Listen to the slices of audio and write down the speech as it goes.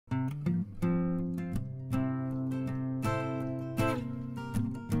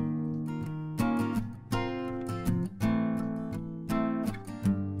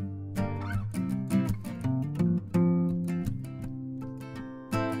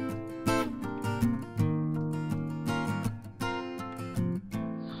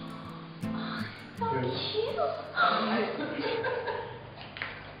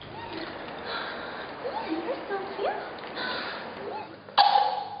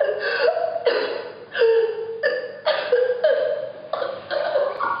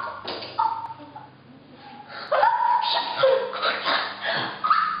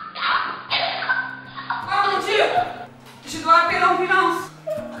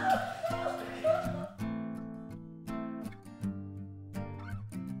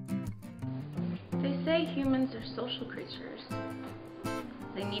social creatures.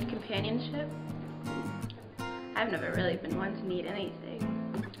 They need companionship. I've never really been one to need anything.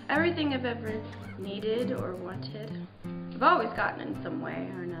 Everything I've ever needed or wanted, I've always gotten in some way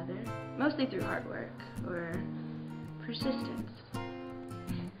or another, mostly through hard work or persistence.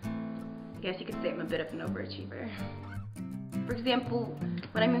 I guess you could say I'm a bit of an overachiever. For example,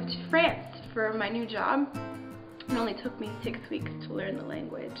 when I moved to France for my new job, it only took me 6 weeks to learn the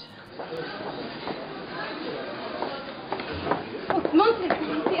language. Oh, monte,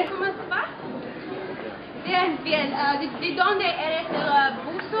 ¿cómo se va? Bien, bien. ¿De dónde eres el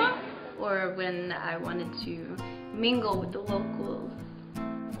buzo? Or when I wanted to mingle with the locals.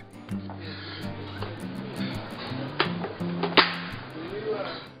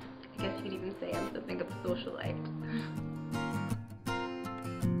 I guess you could even say I'm something of a socialite.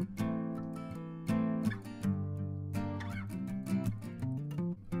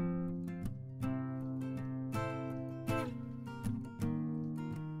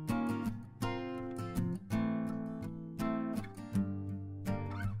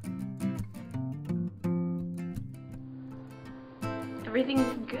 Everything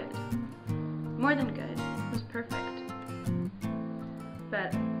was good. More than good. It was perfect.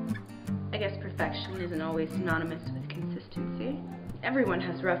 But I guess perfection isn't always synonymous with consistency. Everyone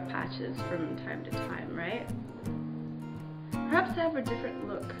has rough patches from time to time, right? Perhaps I have a different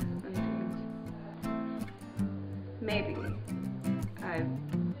look on things. Maybe I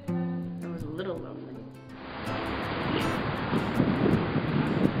was a little lonely.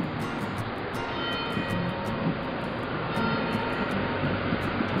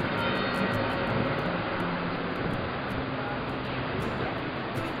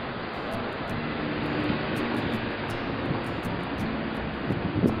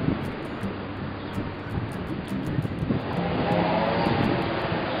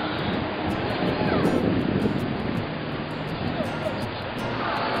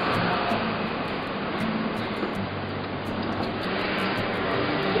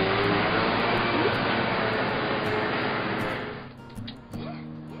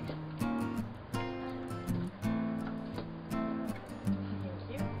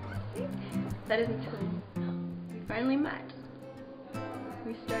 That is until we finally met.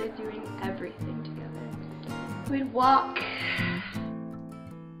 We started doing everything together. We'd walk.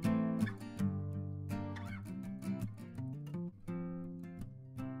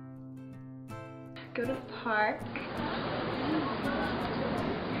 Go to the park.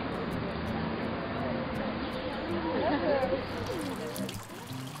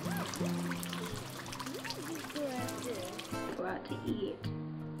 Go out to eat.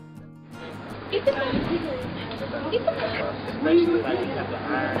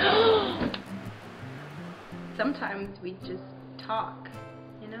 Sometimes we just talk,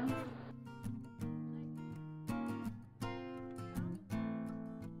 you know?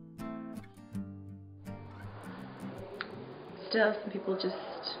 Still, some people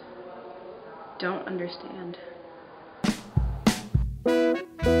just don't understand.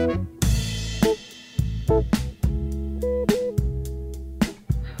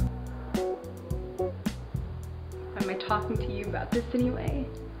 Why am I talking to you about this anyway?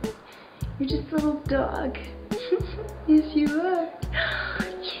 You're just a little dog. Yes, you are.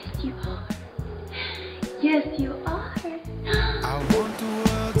 Yes, you are. Yes, you are. I want the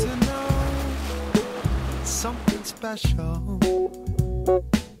world to know something special,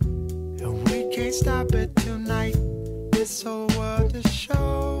 and we can't stop it tonight. This whole world to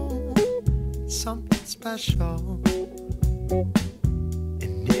show something special,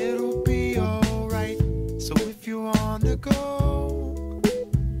 and it'll be alright. So if you're on the go,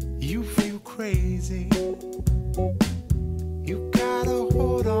 you feel crazy, you gotta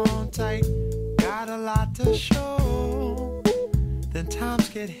hold on tight, got a lot to show, then times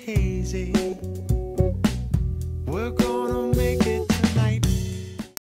get hazy. We're gonna make it